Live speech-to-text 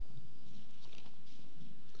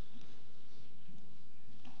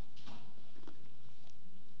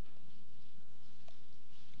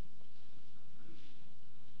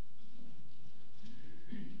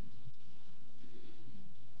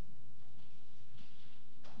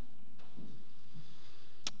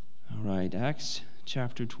right, Acts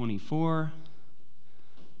chapter 24.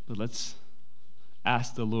 But let's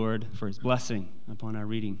ask the Lord for his blessing upon our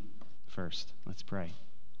reading first. Let's pray.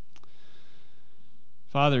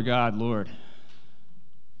 Father God, Lord,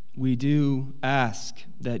 we do ask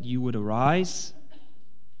that you would arise,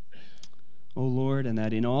 O Lord, and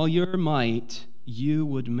that in all your might you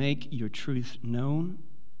would make your truth known,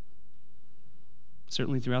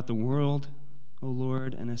 certainly throughout the world, O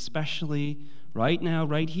Lord, and especially right now,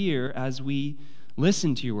 right here, as we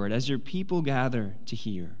listen to your word, as your people gather to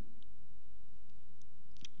hear.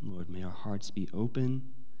 Lord, may our hearts be open.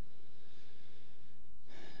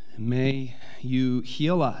 May you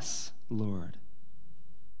heal us, Lord,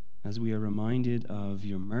 as we are reminded of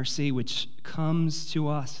your mercy, which comes to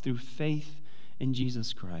us through faith in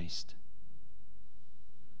Jesus Christ,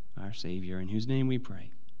 our Savior, in whose name we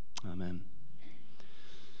pray. Amen.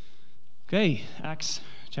 Okay, Acts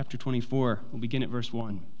chapter 24. We'll begin at verse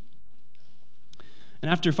 1. And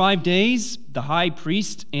after 5 days, the high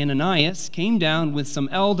priest Ananias came down with some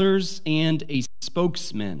elders and a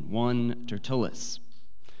spokesman, one Tertullus.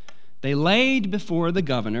 They laid before the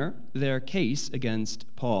governor their case against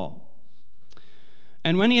Paul.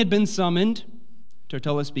 And when he had been summoned,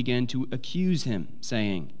 Tertullus began to accuse him,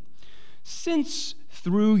 saying, "Since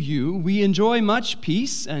through you we enjoy much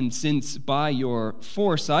peace, and since by your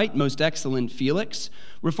foresight, most excellent Felix,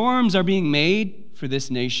 reforms are being made for this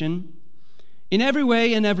nation, in every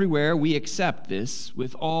way and everywhere we accept this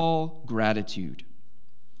with all gratitude.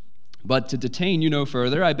 But to detain you no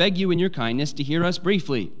further, I beg you in your kindness to hear us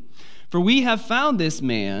briefly. For we have found this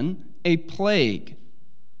man a plague,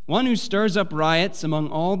 one who stirs up riots among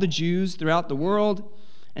all the Jews throughout the world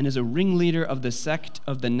and is a ringleader of the sect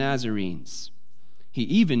of the Nazarenes. He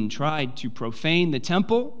even tried to profane the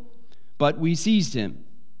temple, but we seized him.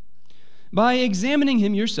 By examining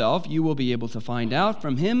him yourself, you will be able to find out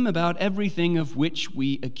from him about everything of which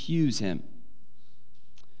we accuse him."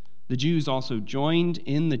 The Jews also joined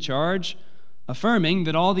in the charge, affirming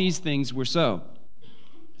that all these things were so.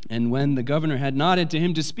 And when the governor had nodded to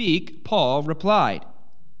him to speak, Paul replied,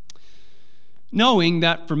 "Knowing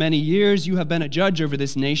that for many years you have been a judge over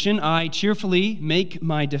this nation, I cheerfully make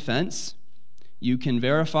my defense. You can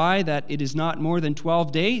verify that it is not more than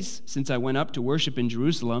 12 days since I went up to worship in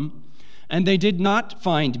Jerusalem, and they did not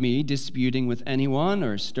find me disputing with anyone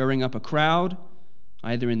or stirring up a crowd,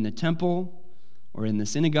 either in the temple or in the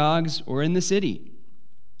synagogues or in the city.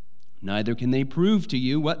 Neither can they prove to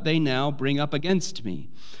you what they now bring up against me.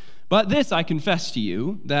 But this I confess to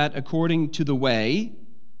you, that according to the way,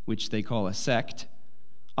 which they call a sect,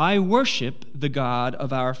 I worship the God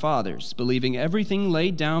of our fathers, believing everything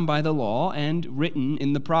laid down by the law and written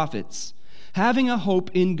in the prophets, having a hope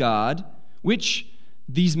in God, which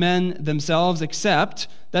these men themselves accept,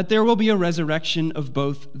 that there will be a resurrection of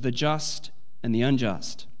both the just and the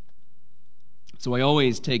unjust. So I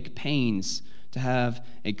always take pains to have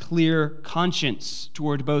a clear conscience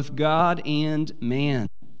toward both God and man.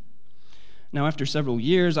 Now, after several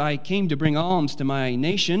years, I came to bring alms to my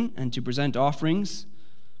nation and to present offerings.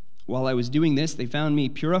 While I was doing this, they found me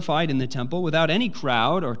purified in the temple without any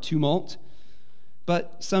crowd or tumult.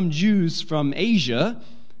 But some Jews from Asia,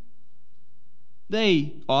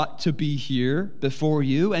 they ought to be here before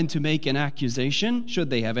you and to make an accusation, should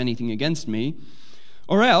they have anything against me.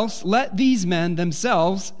 Or else let these men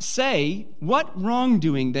themselves say what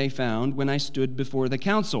wrongdoing they found when I stood before the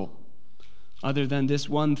council, other than this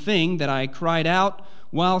one thing that I cried out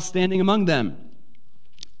while standing among them.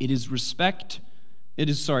 It is with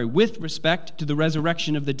respect to the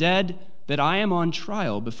resurrection of the dead that I am on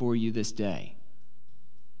trial before you this day."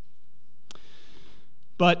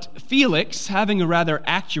 But Felix, having a rather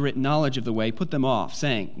accurate knowledge of the way, put them off,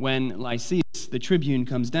 saying, "When Lysias the tribune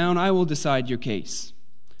comes down, I will decide your case."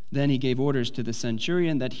 Then he gave orders to the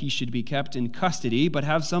centurion that he should be kept in custody, but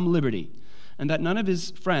have some liberty, and that none of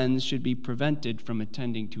his friends should be prevented from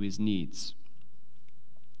attending to his needs.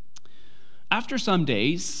 After some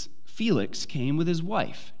days, Felix came with his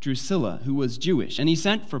wife, Drusilla, who was Jewish, and he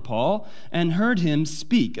sent for Paul and heard him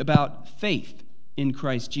speak about faith in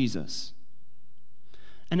Christ Jesus.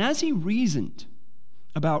 And as he reasoned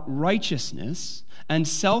about righteousness and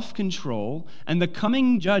self-control and the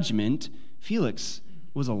coming judgment, Felix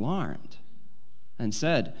was alarmed and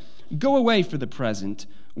said, "Go away for the present.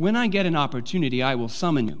 When I get an opportunity, I will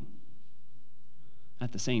summon you."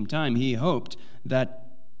 At the same time, he hoped that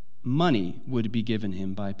money would be given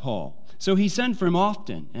him by Paul. So he sent for him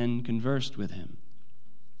often and conversed with him.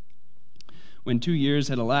 When 2 years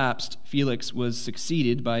had elapsed, Felix was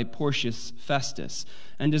succeeded by Porcius Festus,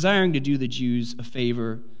 and desiring to do the Jews a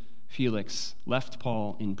favor, Felix left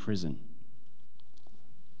Paul in prison.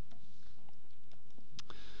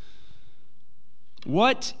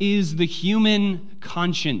 What is the human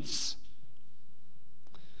conscience?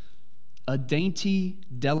 A dainty,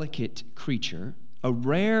 delicate creature, a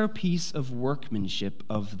rare piece of workmanship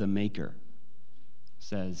of the Maker,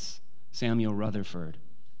 says Samuel Rutherford.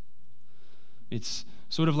 It's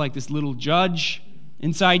sort of like this little judge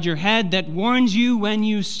inside your head that warns you when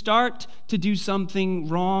you start to do something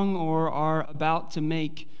wrong or are about to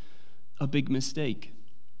make a big mistake.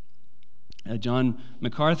 John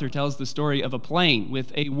MacArthur tells the story of a plane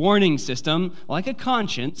with a warning system, like a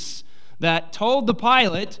conscience, that told the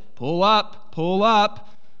pilot, pull up,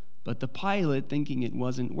 but the pilot, thinking it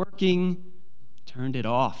wasn't working, turned it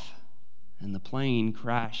off, and the plane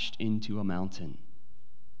crashed into a mountain.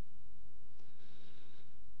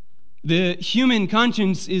 The human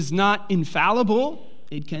conscience is not infallible.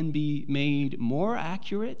 It can be made more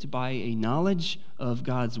accurate by a knowledge of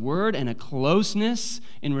God's word and a closeness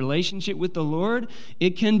in relationship with the Lord.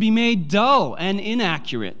 It can be made dull and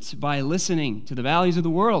inaccurate by listening to the values of the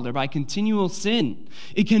world or by continual sin.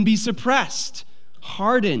 It can be suppressed,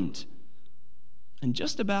 hardened, and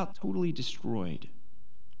just about totally destroyed.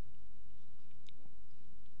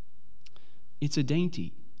 It's a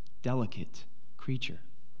dainty, delicate creature.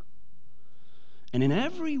 And in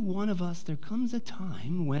every one of us, there comes a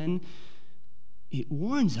time when it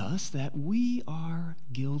warns us that we are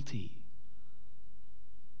guilty.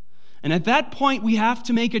 And at that point, we have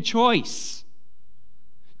to make a choice.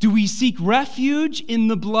 Do we seek refuge in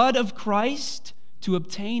the blood of Christ to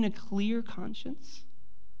obtain a clear conscience?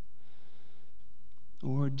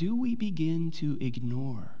 Or do we begin to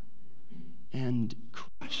ignore and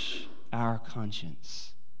crush our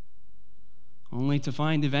conscience, only to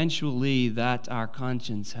find eventually that our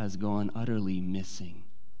conscience has gone utterly missing?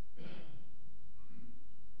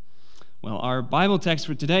 Well, our Bible text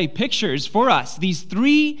for today pictures for us these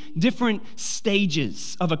three different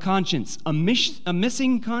stages of a conscience: a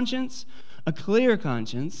missing conscience, a clear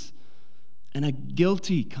conscience, and a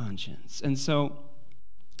guilty conscience. And so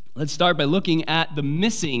let's start by looking at the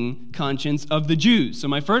missing conscience of the Jews. So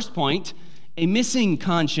my first point, a missing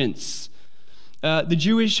conscience. The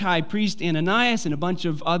Jewish high priest Ananias and a bunch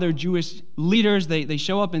of other Jewish leaders, they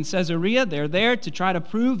show up in Caesarea. They're there to try to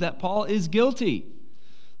prove that Paul is guilty.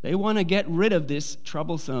 They want to get rid of this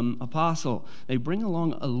troublesome apostle. They bring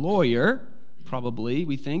along a lawyer, probably,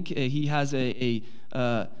 we think. He has a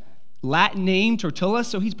Latin name, Tertullus,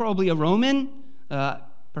 so he's probably a Roman.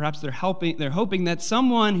 Perhaps they're hoping that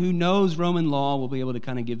someone who knows Roman law will be able to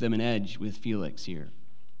kind of give them an edge with Felix here.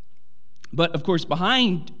 But, of course,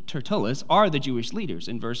 behind Tertullus are the Jewish leaders.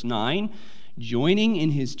 In verse 9, joining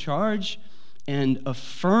in his charge and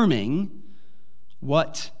affirming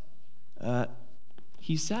what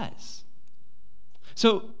he says.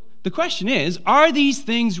 So the question is, are these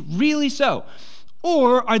things really so?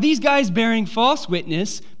 Or are these guys bearing false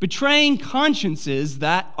witness, betraying consciences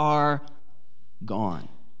that are gone?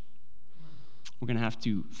 We're going to have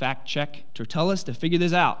to fact-check Tertullus to figure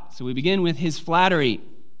this out. So we begin with his flattery.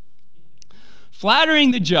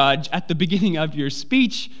 Flattering the judge at the beginning of your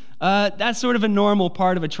speech, that's sort of a normal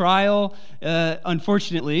part of a trial.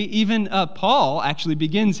 Unfortunately, even Paul actually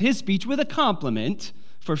begins his speech with a compliment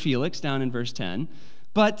for Felix down in verse 10.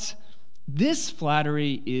 But this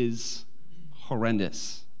flattery is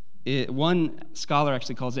horrendous. One scholar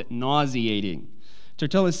actually calls it nauseating.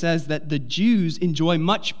 Tertullus says that the Jews enjoy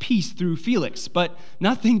much peace through Felix, but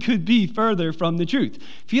nothing could be further from the truth.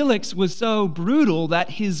 Felix was so brutal that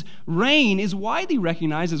his reign is widely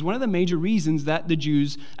recognized as one of the major reasons that the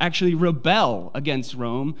Jews actually rebel against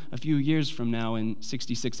Rome a few years from now in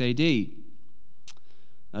 66 AD.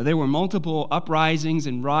 There were multiple uprisings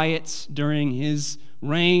and riots during his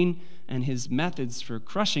reign, and his methods for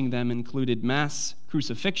crushing them included mass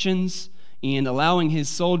crucifixions and allowing his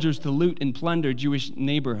soldiers to loot and plunder Jewish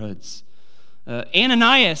neighborhoods.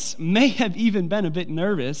 Ananias may have even been a bit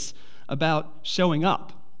nervous about showing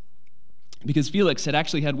up, because Felix had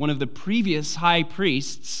actually had one of the previous high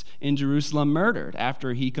priests in Jerusalem murdered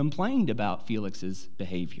after he complained about Felix's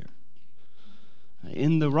behavior.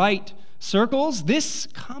 In the right circles, this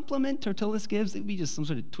compliment Tertullus gives, it would be just some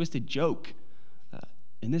sort of twisted joke.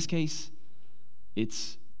 In this case,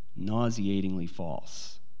 it's nauseatingly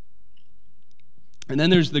false. And then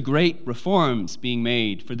there's the great reforms being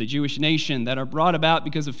made for the Jewish nation that are brought about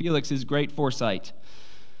because of Felix's great foresight.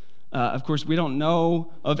 Of course, we don't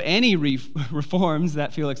know of any reforms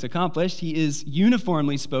that Felix accomplished. He is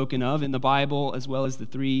uniformly spoken of in the Bible, as well as the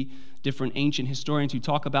three different ancient historians who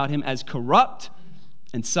talk about him as corrupt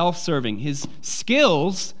and self-serving. His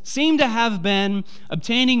skills seem to have been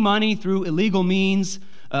obtaining money through illegal means,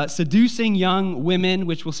 seducing young women,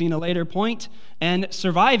 which we'll see in a later point, and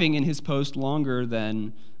surviving in his post longer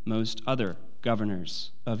than most other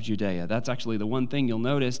governors of Judea. That's actually the one thing you'll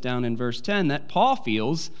notice down in verse 10 that Paul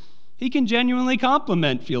feels he can genuinely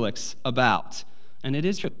compliment Felix about. And it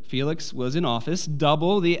is true. Felix was in office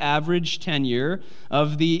double the average tenure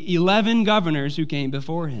of the 11 governors who came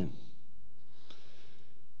before him.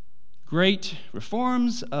 Great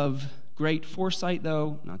reforms of great foresight,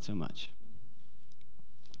 though, not so much.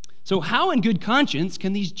 So how in good conscience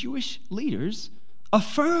can these Jewish leaders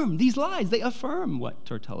affirm these lies? They affirm what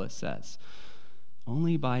Tertullus says.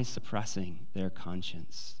 Only by suppressing their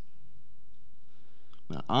conscience.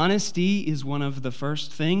 Now, honesty is one of the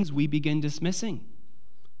first things we begin dismissing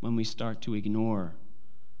when we start to ignore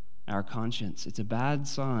our conscience. It's a bad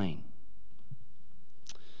sign.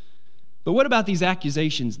 But what about these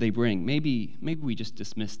accusations they bring? Maybe we just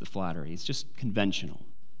dismiss the flattery. It's just conventional.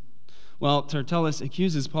 Well, Tertullus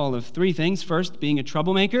accuses Paul of three things. First, being a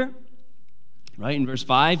troublemaker. Right, in verse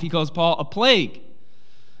 5, he calls Paul a plague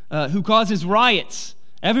who causes riots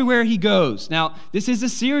everywhere he goes. Now, this is a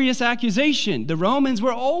serious accusation. The Romans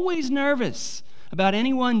were always nervous about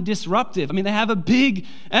anyone disruptive. I mean, they have a big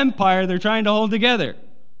empire they're trying to hold together.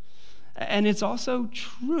 And it's also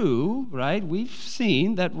true, right? We've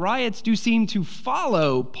seen that riots do seem to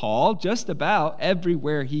follow Paul just about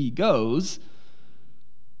everywhere he goes.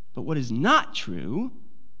 But what is not true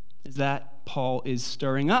is that Paul is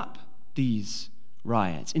stirring up these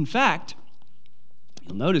riots. In fact,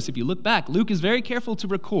 you'll notice if you look back, Luke is very careful to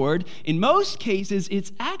record, in most cases,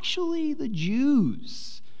 it's actually the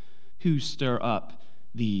Jews who stir up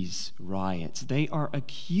these riots. They are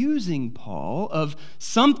accusing Paul of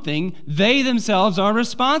something they themselves are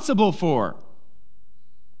responsible for.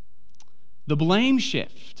 The blame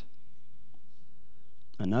shift.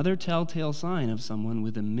 Another telltale sign of someone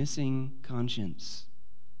with a missing conscience.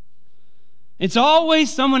 It's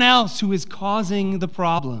always someone else who is causing the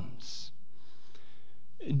problems.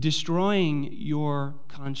 Destroying your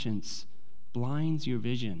conscience blinds your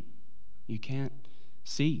vision. You can't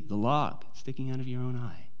see the log sticking out of your own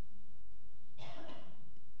eye.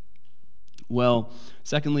 Well,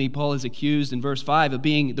 secondly, Paul is accused in verse 5 of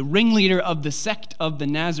being the ringleader of the sect of the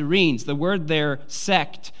Nazarenes. The word there,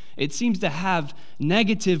 sect, it seems to have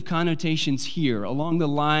negative connotations here, along the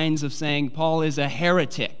lines of saying Paul is a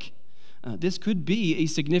heretic. This could be a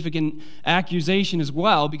significant accusation as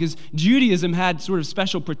well, because Judaism had sort of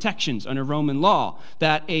special protections under Roman law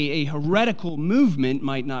that a heretical movement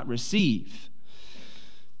might not receive.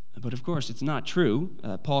 But of course, it's not true.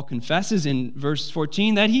 Paul confesses in verse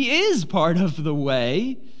 14 that he is part of the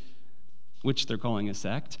way, which they're calling a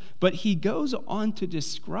sect, but he goes on to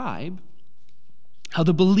describe how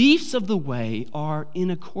the beliefs of the way are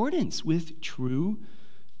in accordance with true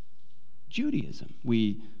Judaism.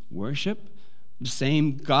 We worship the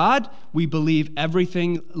same God. We believe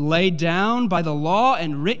everything laid down by the law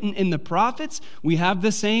and written in the prophets. We have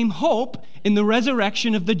the same hope in the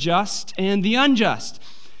resurrection of the just and the unjust.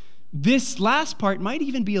 This last part might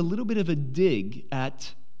even be a little bit of a dig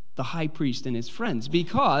at the high priest and his friends,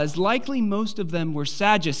 because likely most of them were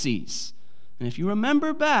Sadducees. And if you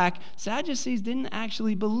remember back, Sadducees didn't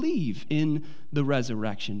actually believe in the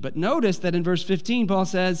resurrection. But notice that in verse 15, Paul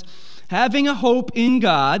says, having a hope in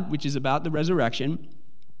God, which is about the resurrection,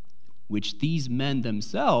 which these men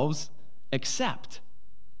themselves accept.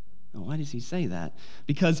 Now, why does he say that?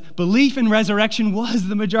 Because belief in resurrection was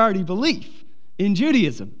the majority belief in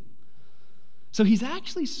Judaism. So he's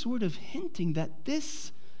actually sort of hinting that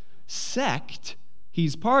this sect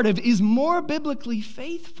he's part of is more biblically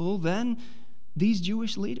faithful than these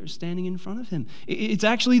Jewish leaders standing in front of him. It's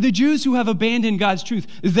actually the Jews who have abandoned God's truth.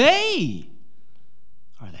 They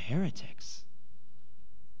are the heretics.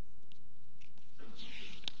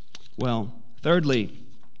 Well, thirdly,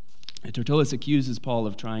 Tertullus accuses Paul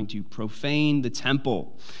of trying to profane the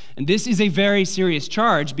temple. And this is a very serious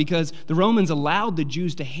charge because the Romans allowed the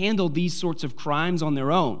Jews to handle these sorts of crimes on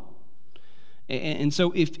their own. And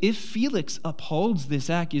so if Felix upholds this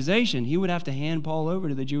accusation, he would have to hand Paul over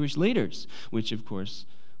to the Jewish leaders, which, of course,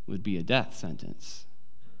 would be a death sentence.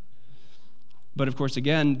 But, of course,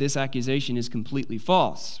 again, this accusation is completely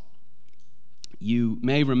false. You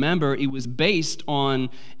may remember it was based on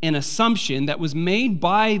an assumption that was made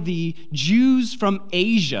by the Jews from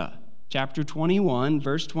Asia, chapter 21,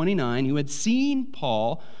 verse 29, who had seen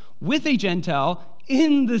Paul with a Gentile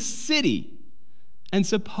in the city and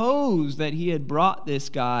supposed that he had brought this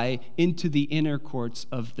guy into the inner courts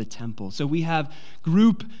of the temple. So we have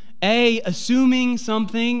group A, assuming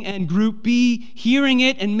something, and group B, hearing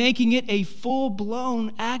it and making it a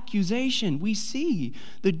full-blown accusation. We see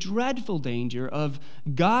the dreadful danger of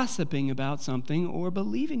gossiping about something or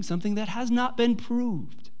believing something that has not been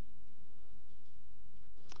proved.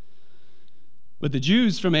 But the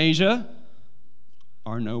Jews from Asia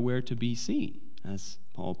are nowhere to be seen, as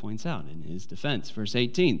Paul points out in his defense. Verse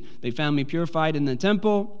 18, they found me purified in the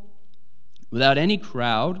temple without any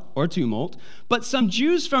crowd or tumult, but some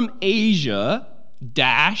Jews from Asia,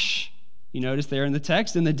 you notice there in the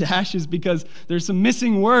text, and the dash is because there's some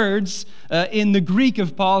missing words in the Greek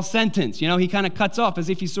of Paul's sentence. He kind of cuts off as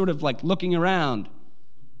if he's sort of like looking around.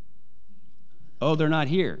 Oh, they're not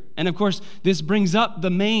here. And of course, this brings up the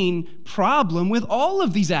main problem with all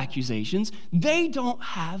of these accusations. They don't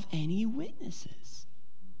have any witnesses.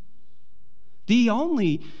 The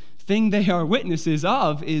only thing they are witnesses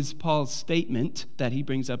of is Paul's statement that he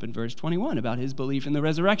brings up in verse 21 about his belief in the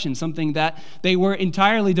resurrection, something that they were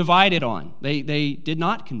entirely divided on. They did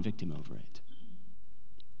not convict him over it.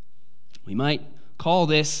 We might call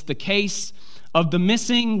this the case of the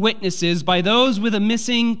missing witnesses by those with a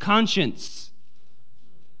missing conscience.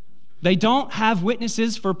 They don't have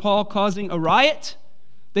witnesses for Paul causing a riot.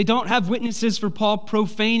 They don't have witnesses for Paul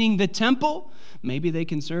profaning the temple. Maybe they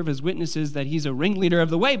can serve as witnesses that he's a ringleader of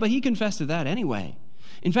the way, but he confessed to that anyway.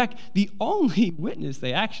 In fact, the only witness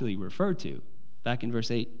they actually refer to, back in verse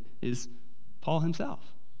 8, is Paul himself.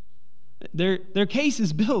 Their case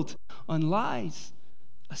is built on lies,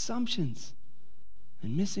 assumptions,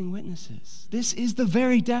 and missing witnesses. This is the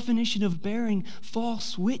very definition of bearing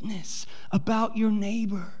false witness about your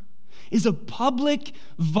neighbor. Is a public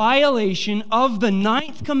violation of the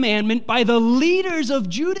 9th commandment by the leaders of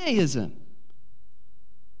Judaism.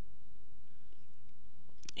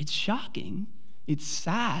 It's shocking. It's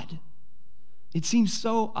sad. It seems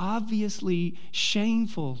so obviously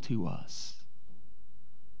shameful to us.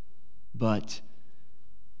 But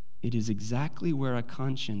it is exactly where a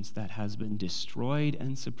conscience that has been destroyed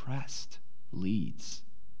and suppressed leads.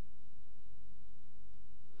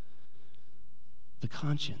 The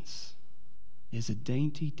conscience is a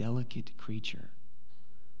dainty, delicate creature,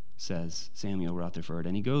 says Samuel Rutherford.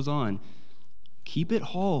 And he goes on, keep it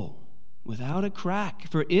whole, without a crack.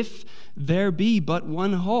 For if there be but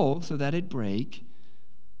one hole, so that it break,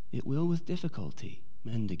 it will with difficulty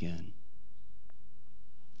mend again.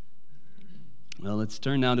 Well, let's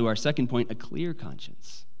turn now to our second point, a clear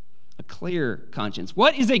conscience. A clear conscience.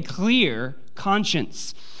 What is a clear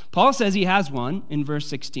conscience? Paul says he has one in verse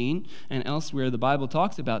 16, and elsewhere the Bible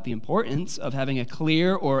talks about the importance of having a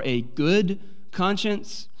clear or a good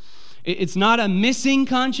conscience. It's not a missing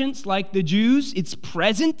conscience like the Jews. It's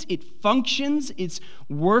present, it functions, it's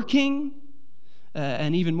working,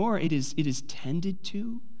 and even more, it is tended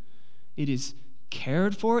to, it is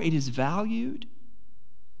cared for, it is valued.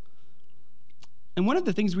 And one of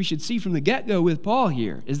the things we should see from the get-go with Paul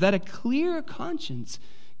here is that a clear conscience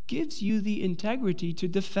gives you the integrity to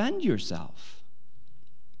defend yourself.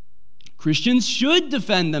 Christians should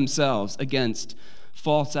defend themselves against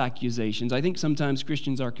false accusations. I think sometimes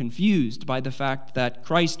Christians are confused by the fact that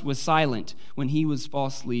Christ was silent when he was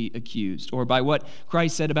falsely accused, or by what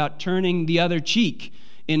Christ said about turning the other cheek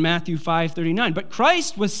in Matthew 5:39. But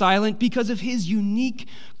Christ was silent because of his unique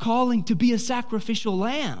calling to be a sacrificial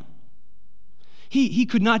lamb. He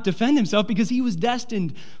could not defend himself because he was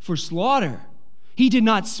destined for slaughter. He did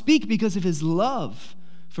not speak because of his love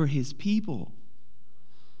for his people.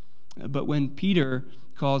 But when Peter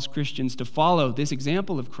calls Christians to follow this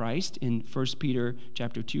example of Christ in 1 Peter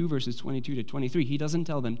chapter 2, verses 22 to 23, he doesn't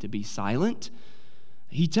tell them to be silent.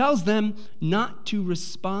 He tells them not to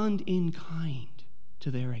respond in kind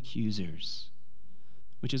to their accusers,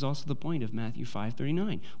 which is also the point of Matthew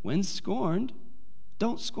 5:39. When scorned,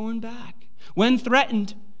 don't scorn back. When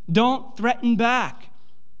threatened, don't threaten back.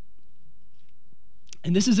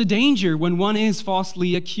 And this is a danger when one is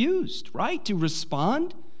falsely accused, right? To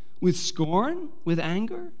respond with scorn, with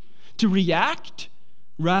anger, to react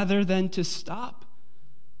rather than to stop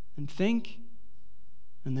and think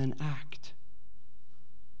and then act.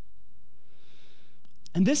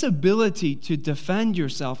 And this ability to defend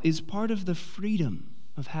yourself is part of the freedom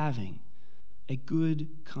of having a good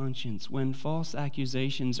conscience when false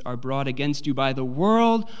accusations are brought against you by the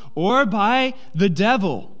world or by the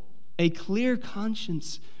devil. A clear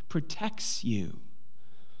conscience protects you.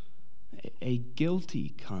 A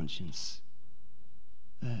guilty conscience,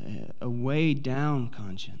 a weighed down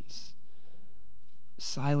conscience,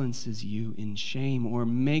 silences you in shame or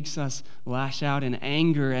makes us lash out in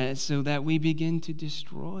anger so that we begin to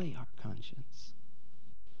destroy our conscience.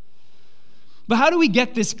 But how do we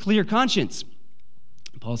get this clear conscience?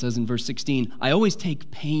 Paul says in verse 16, I always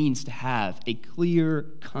take pains to have a clear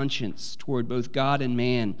conscience toward both God and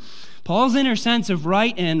man. Paul's inner sense of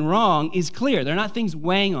right and wrong is clear. There are not things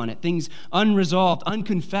weighing on it, things unresolved,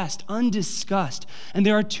 unconfessed, undiscussed. And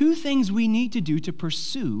there are two things we need to do to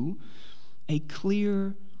pursue a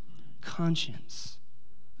clear conscience.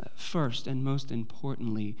 First, and most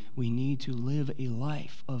importantly, we need to live a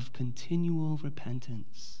life of continual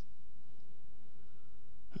repentance.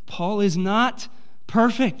 Paul is not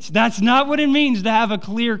perfect. That's not what it means to have a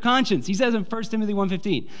clear conscience. He says in 1 Timothy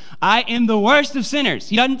 1:15, I am the worst of sinners.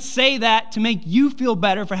 He doesn't say that to make you feel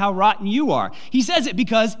better for how rotten you are. He says it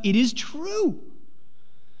because it is true.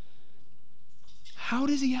 How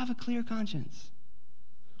does he have a clear conscience?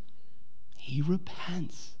 He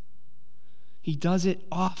repents. He does it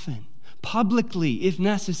often, publicly if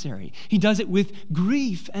necessary. He does it with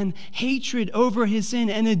grief and hatred over his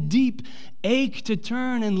sin and a deep ache to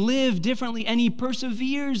turn and live differently. And he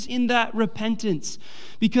perseveres in that repentance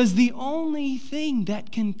because the only thing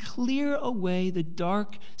that can clear away the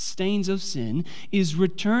dark stains of sin is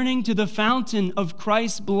returning to the fountain of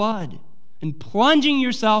Christ's blood and plunging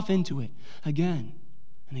yourself into it again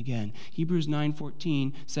and again. Hebrews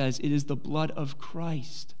 9:14 says it is the blood of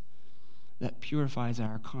Christ that purifies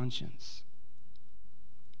our conscience.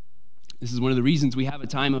 This is one of the reasons we have a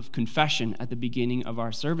time of confession at the beginning of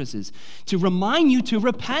our services, to remind you to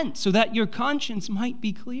repent so that your conscience might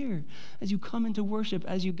be clear as you come into worship,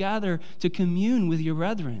 as you gather to commune with your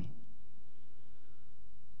brethren.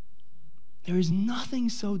 There is nothing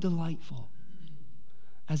so delightful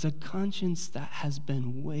as a conscience that has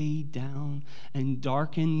been weighed down and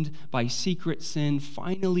darkened by secret sin,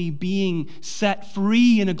 finally being set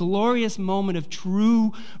free in a glorious moment of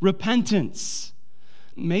true repentance.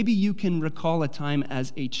 Maybe you can recall a time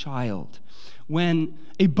as a child when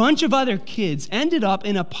a bunch of other kids ended up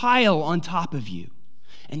in a pile on top of you.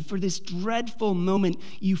 And for this dreadful moment,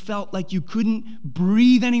 you felt like you couldn't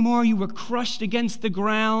breathe anymore. You were crushed against the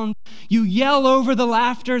ground. You yell over the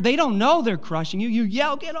laughter. They don't know they're crushing you. You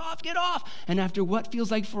yell, get off, get off. And after what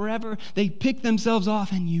feels like forever, they pick themselves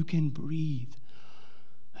off and you can breathe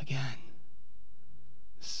again.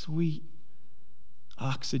 Sweet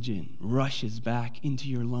oxygen rushes back into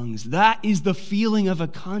your lungs. That is the feeling of a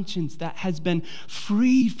conscience that has been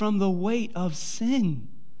freed from the weight of sin.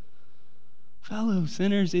 Fellow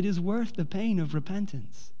sinners, it is worth the pain of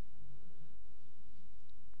repentance.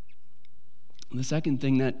 The second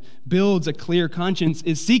thing that builds a clear conscience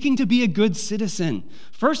is seeking to be a good citizen.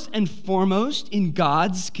 First and foremost in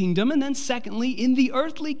God's kingdom, and then secondly in the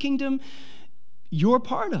earthly kingdom you're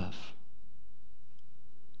part of.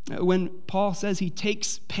 When Paul says he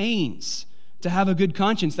takes pains to have a good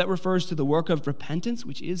conscience, that refers to the work of repentance,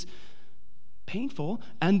 which is painful,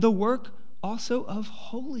 and the work also of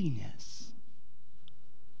holiness.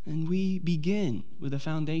 And we begin with a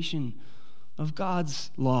foundation of God's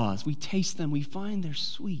laws. We taste them. We find they're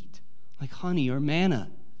sweet, like honey or manna.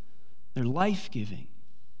 They're life-giving.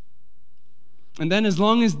 And then as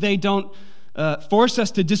long as they don't force us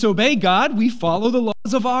to disobey God, we follow the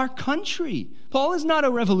laws of our country. Paul is not a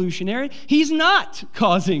revolutionary. He's not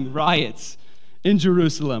causing riots in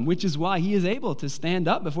Jerusalem, which is why he is able to stand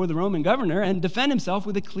up before the Roman governor and defend himself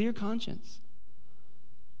with a clear conscience.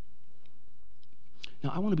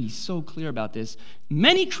 Now, I want to be so clear about this.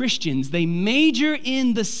 Many Christians, they major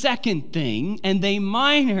in the second thing and they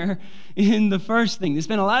minor in the first thing. They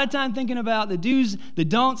spend a lot of time thinking about the do's, the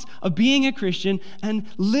don'ts of being a Christian and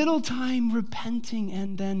little time repenting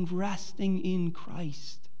and then resting in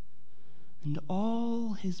Christ and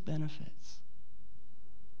all his benefits.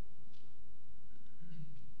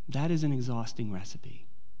 That is an exhausting recipe.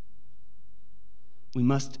 We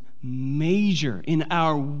must major in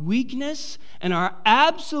our weakness and our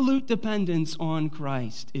absolute dependence on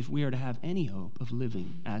Christ if we are to have any hope of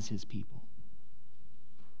living as his people.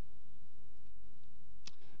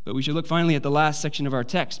 But we should look finally at the last section of our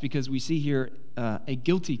text because we see here a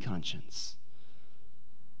guilty conscience.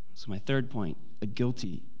 So my third point, a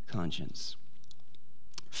guilty conscience.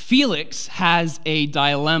 Felix has a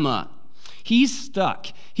dilemma. He's stuck.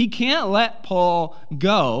 He can't let Paul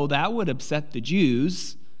go. That would upset the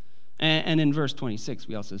Jews. And in verse 26,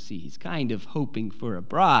 we also see he's kind of hoping for a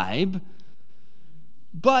bribe.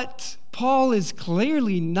 But Paul is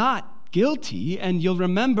clearly not guilty. And you'll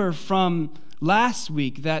remember from last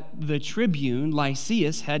week that the tribune,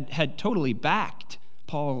 Lysias, had totally backed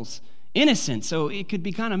Paul's innocence. So it could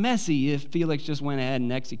be kind of messy if Felix just went ahead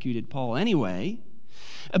and executed Paul anyway.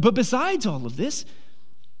 But besides all of this,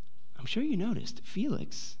 I'm sure you noticed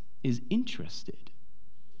Felix is interested.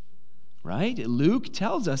 right? Luke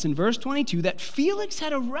tells us in verse 22 that Felix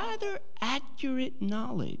had a rather accurate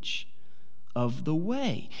knowledge of the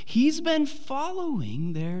way. He's been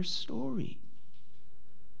following their story.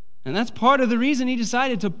 And that's part of the reason he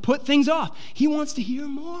decided to put things off. He wants to hear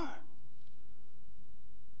more.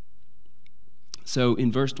 So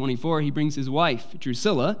in verse 24, he brings his wife,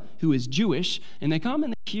 Drusilla, who is Jewish, and they come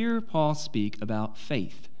and they hear Paul speak about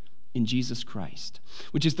faith in Jesus Christ,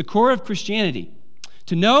 which is the core of Christianity.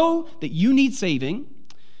 To know that you need saving,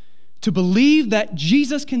 to believe that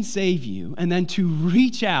Jesus can save you, and then to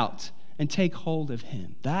reach out and take hold of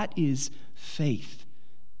him. That is faith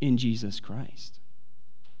in Jesus Christ.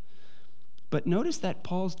 But notice that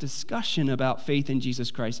Paul's discussion about faith in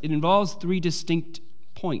Jesus Christ, it involves three distinct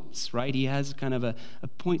points, right? He has kind of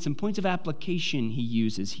some points of application he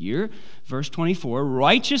uses here. Verse 24,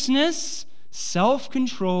 righteousness,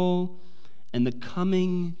 self-control, and the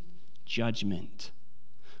coming judgment.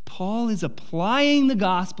 Paul is applying the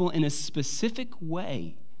gospel in a specific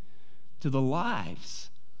way to the lives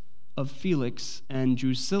of Felix and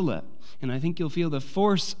Drusilla. And I think you'll feel the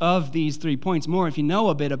force of these 3 points more if you know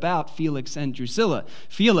a bit about Felix and Drusilla.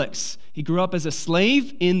 Felix, he grew up as a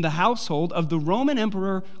slave in the household of the Roman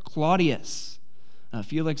Emperor Claudius.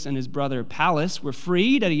 Felix and his brother Pallas were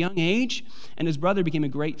freed at a young age, and his brother became a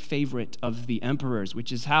great favorite of the emperors,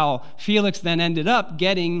 which is how Felix then ended up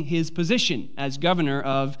getting his position as governor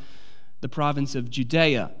of the province of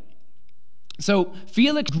Judea. So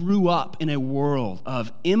Felix grew up in a world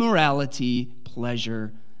of immorality,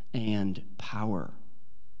 pleasure, and power.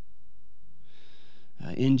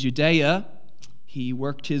 In Judea, he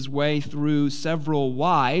worked his way through several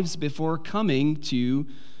wives before coming to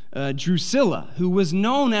Drusilla, who was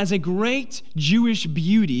known as a great Jewish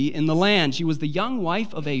beauty in the land. She was the young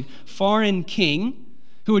wife of a foreign king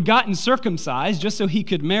who had gotten circumcised just so he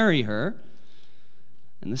could marry her.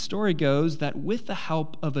 And the story goes that with the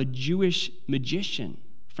help of a Jewish magician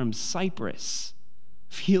from Cyprus,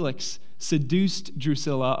 Felix seduced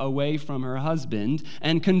Drusilla away from her husband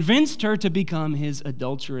and convinced her to become his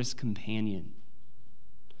adulterous companion.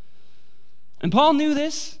 And Paul knew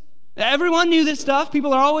this. Everyone knew this stuff.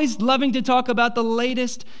 People are always loving to talk about the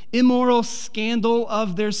latest immoral scandal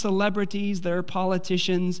of their celebrities, their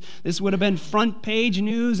politicians. This would have been front page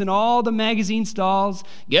news in all the magazine stalls.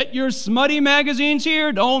 Get your smutty magazines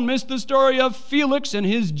here. Don't miss the story of Felix and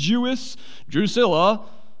his Jewess Drusilla.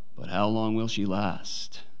 But how long will she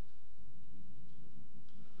last?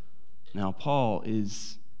 Now, Paul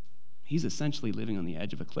he's essentially living on the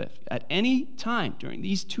edge of a cliff. At any time during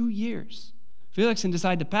these 2 years, Felix can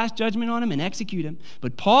decide to pass judgment on him and execute him.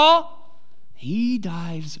 But Paul, he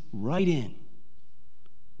dives right in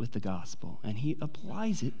with the gospel, and he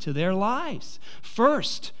applies it to their lives.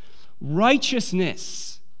 First,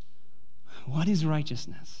 righteousness. What is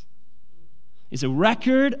righteousness? It's a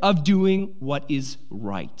record of doing what is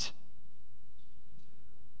right.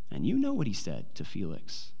 And you know what he said to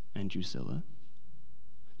Felix and Drusilla.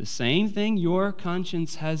 The same thing your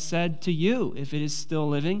conscience has said to you, if it is still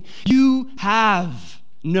living. You have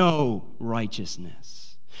no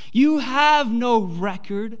righteousness. You have no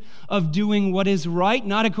record of doing what is right,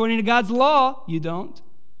 not according to God's law. You don't.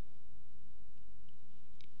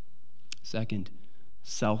 Second,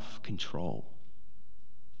 self-control.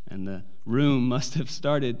 And the room must have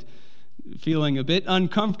started feeling a bit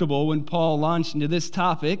uncomfortable when Paul launched into this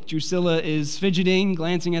topic. Drusilla is fidgeting,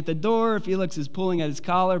 glancing at the door. Felix is pulling at his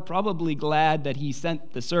collar, probably glad that he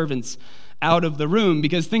sent the servants out of the room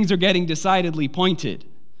because things are getting decidedly pointed.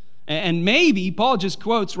 And maybe Paul just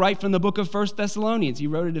quotes right from the book of 1 Thessalonians. He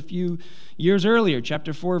wrote it a few years earlier,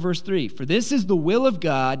 chapter 4, verse 3. For this is the will of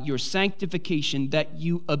God, your sanctification, that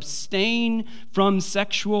you abstain from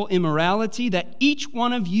sexual immorality, that each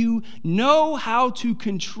one of you know how to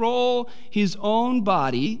control his own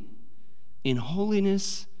body in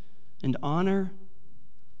holiness and honor,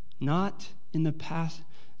 not in the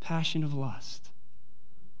passion of lust,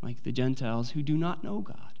 like the Gentiles who do not know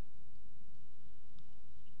God.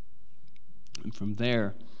 And from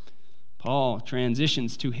there, Paul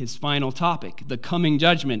transitions to his final topic, the coming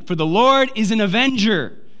judgment. For the Lord is an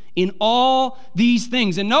avenger in all these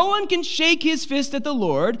things. And no one can shake his fist at the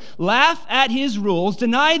Lord, laugh at his rules,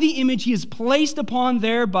 deny the image he has placed upon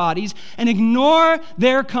their bodies, and ignore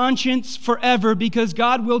their conscience forever, because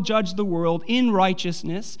God will judge the world in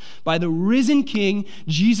righteousness by the risen King,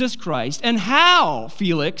 Jesus Christ. And how,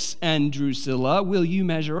 Felix and Drusilla, will you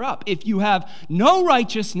measure up? If you have no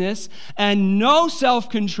righteousness and no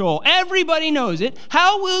self-control, everybody knows it,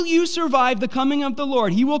 how will you survive the coming of the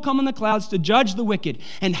Lord? He will come in the clouds to judge the wicked.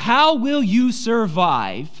 And how will you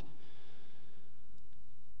survive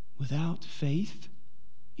without faith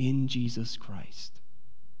in Jesus Christ.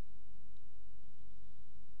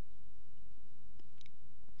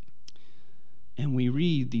 And we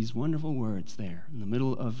read these wonderful words there in the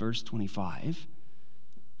middle of verse 25.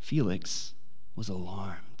 Felix was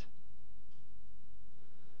alarmed.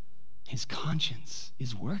 His conscience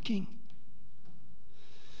is working.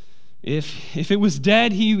 If it was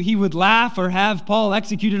dead, he would laugh or have Paul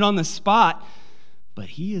executed on the spot. But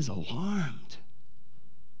he is alarmed.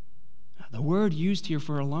 The word used here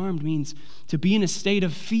for alarmed means to be in a state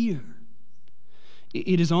of fear.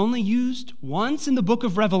 It is only used once in the book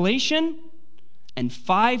of Revelation and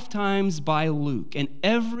 5 times by Luke. And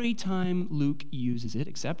every time Luke uses it,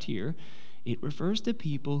 except here, it refers to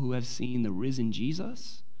people who have seen the risen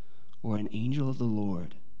Jesus or an angel of the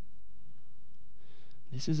Lord.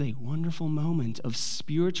 This is a wonderful moment of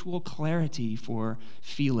spiritual clarity for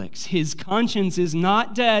Felix. His conscience is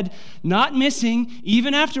not dead, not missing,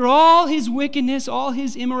 even after all his wickedness, all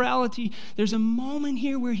his immorality. There's a moment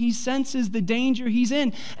here where he senses the danger he's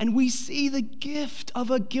in, and we see the gift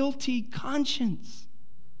of a guilty conscience.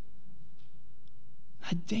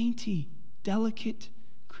 A dainty, delicate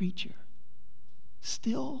creature,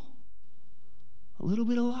 still a little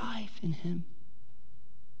bit alive in him.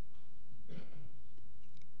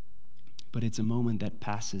 But it's a moment that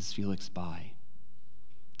passes Felix by.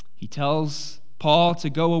 He tells Paul to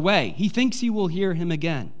go away. He thinks he will hear him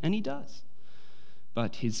again, and he does.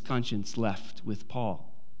 But his conscience left with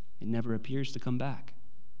Paul. It never appears to come back.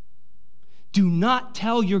 Do not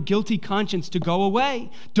tell your guilty conscience to go away.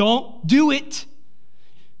 Don't do it.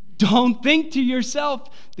 Don't think to yourself,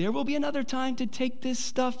 there will be another time to take this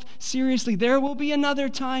stuff seriously. There will be another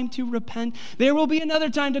time to repent. There will be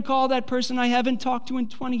another time to call that person I haven't talked to in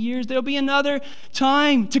 20 years. There'll be another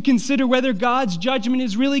time to consider whether God's judgment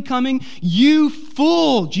is really coming. You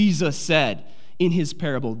fool, Jesus said in his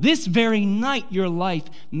parable. This very night your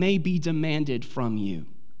life may be demanded from you.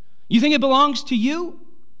 You think it belongs to you?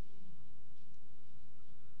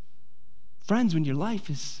 Friends, when your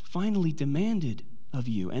life is finally demanded of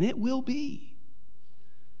you, and it will be,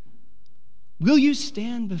 will you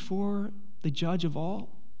stand before the judge of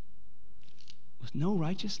all with no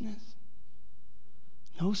righteousness,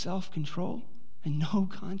 no self-control, and no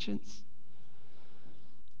conscience?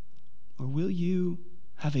 Or will you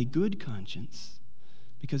have a good conscience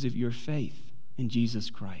because of your faith in Jesus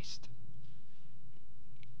Christ?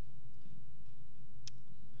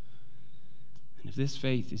 And if this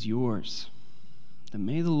faith is yours, then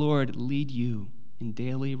may the Lord lead you in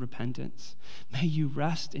daily repentance. May you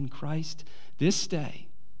rest in Christ this day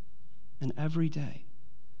and every day,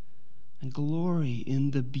 and glory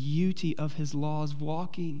in the beauty of his laws,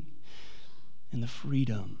 walking in the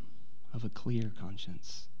freedom of a clear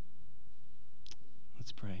conscience.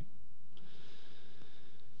 Let's pray.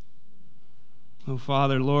 Oh,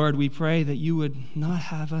 Father, Lord, we pray that you would not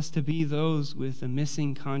have us to be those with a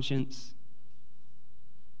missing conscience,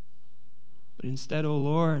 but instead, oh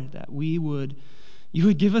Lord, that you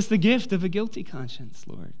would give us the gift of a guilty conscience,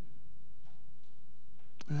 Lord.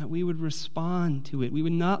 And that we would respond to it. We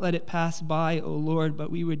would not let it pass by, O Lord, but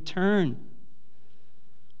we would turn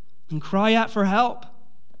and cry out for help.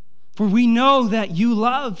 For we know that you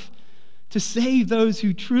love to save those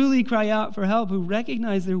who truly cry out for help, who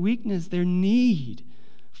recognize their weakness, their need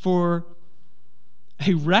for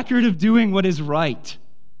a record of doing what is right,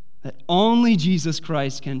 that only Jesus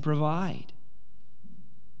Christ can provide.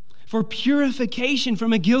 For purification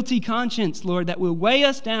from a guilty conscience, Lord, that will weigh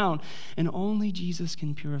us down, and only Jesus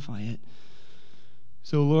can purify it.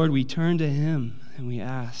 So, Lord, we turn to him and we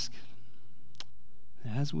ask,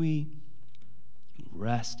 as we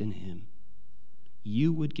rest in him,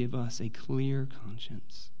 you would give us a clear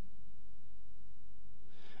conscience.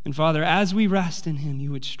 And Father, as we rest in him,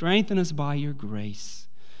 you would strengthen us by your grace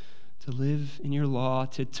to live in your law,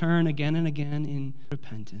 to turn again and again in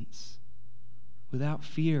repentance. Without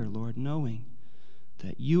fear, Lord, knowing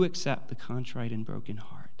that you accept the contrite and broken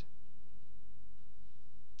heart.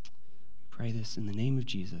 We pray this in the name of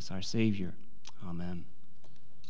Jesus, our Savior. Amen.